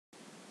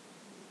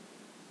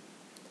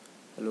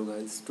Hello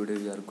guys, today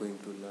we are going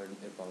to learn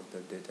about the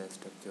data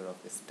structure of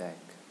a stack.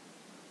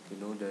 You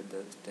know that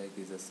the stack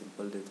is a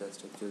simple data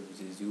structure which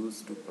is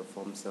used to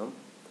perform some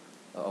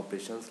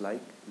operations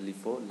like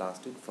LIFO,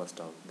 last in first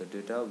out. The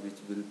data which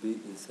will be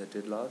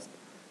inserted last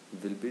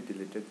will be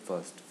deleted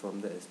first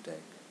from the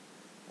stack,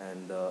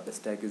 and the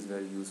stack is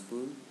very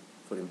useful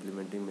for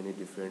implementing many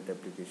different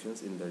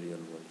applications in the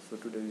real world. So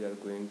today we are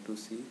going to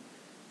see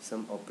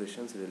some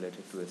operations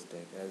related to a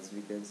stack. As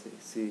we can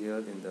see here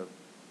in the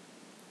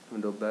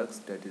window box,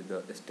 that is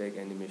the stack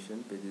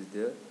animation page is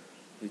there,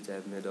 which I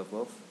have made up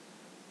of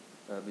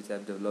which I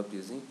have developed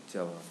using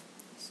Java.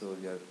 So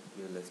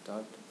we'll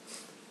start.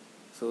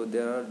 So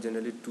there are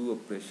generally two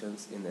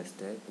operations in a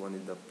stack. One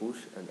is the push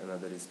and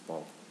another is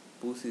pop.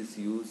 Push is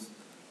used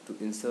to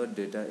insert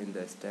data in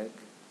the stack.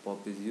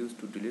 Pop is used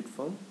to delete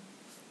from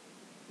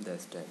the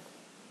stack.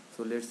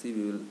 So let's see,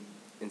 we will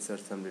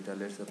insert some data.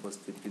 Let's suppose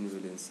 15 we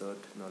will insert.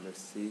 Now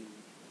let's see.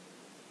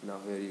 Now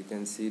here you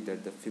can see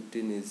that the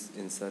 15 is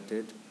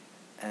inserted,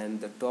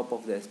 and the top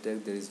of the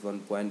stack there is one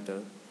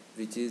pointer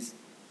which is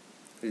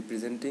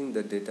representing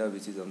the data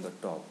which is on the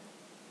top,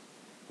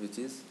 which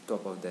is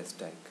top of the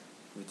stack,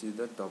 which is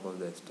the top of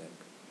the stack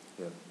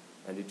here,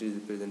 and it is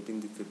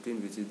representing the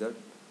 15 which is the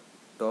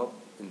top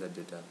in the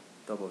data,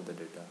 top of the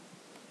data.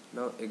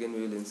 Now again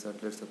we will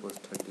insert, let's suppose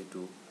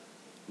 32.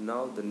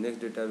 Now the next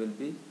data will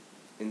be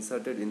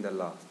inserted in the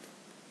last.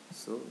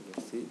 So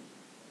let's see.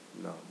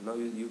 Now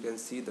you can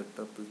see the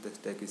top of the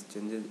stack is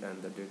changes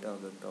and the data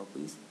of the top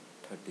is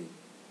 30.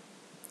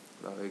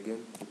 Now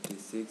again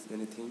 56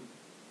 anything.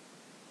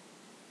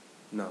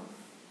 Now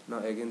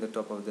again the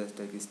top of the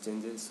stack is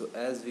changes. So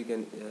as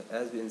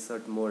we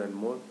insert more and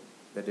more,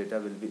 the data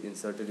will be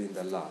inserted in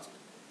the last,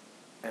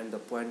 and the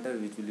pointer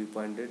which will be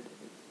pointed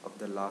of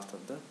the last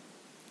of the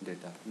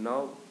data.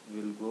 Now we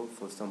will go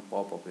for some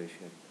pop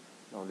operation.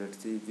 Now let's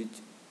see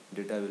which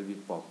data will be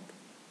popped.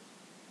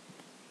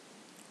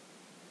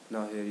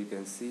 Now here you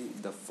can see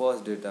the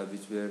first data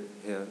which were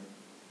here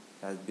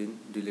has been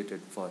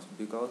deleted first,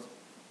 because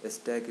a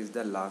stack is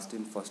the last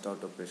in first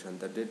out operation.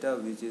 The data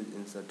which is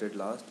inserted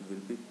last will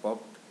be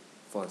popped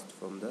first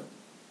from the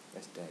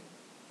stack.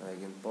 Now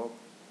again pop.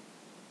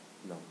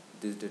 Now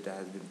this data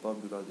has been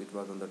popped because it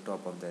was on the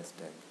top of the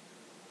stack.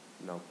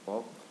 Now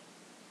pop.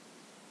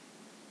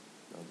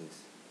 Now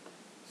this.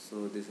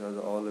 So this was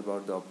all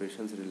about the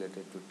operations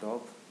related to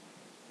top,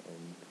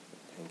 and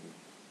thank you.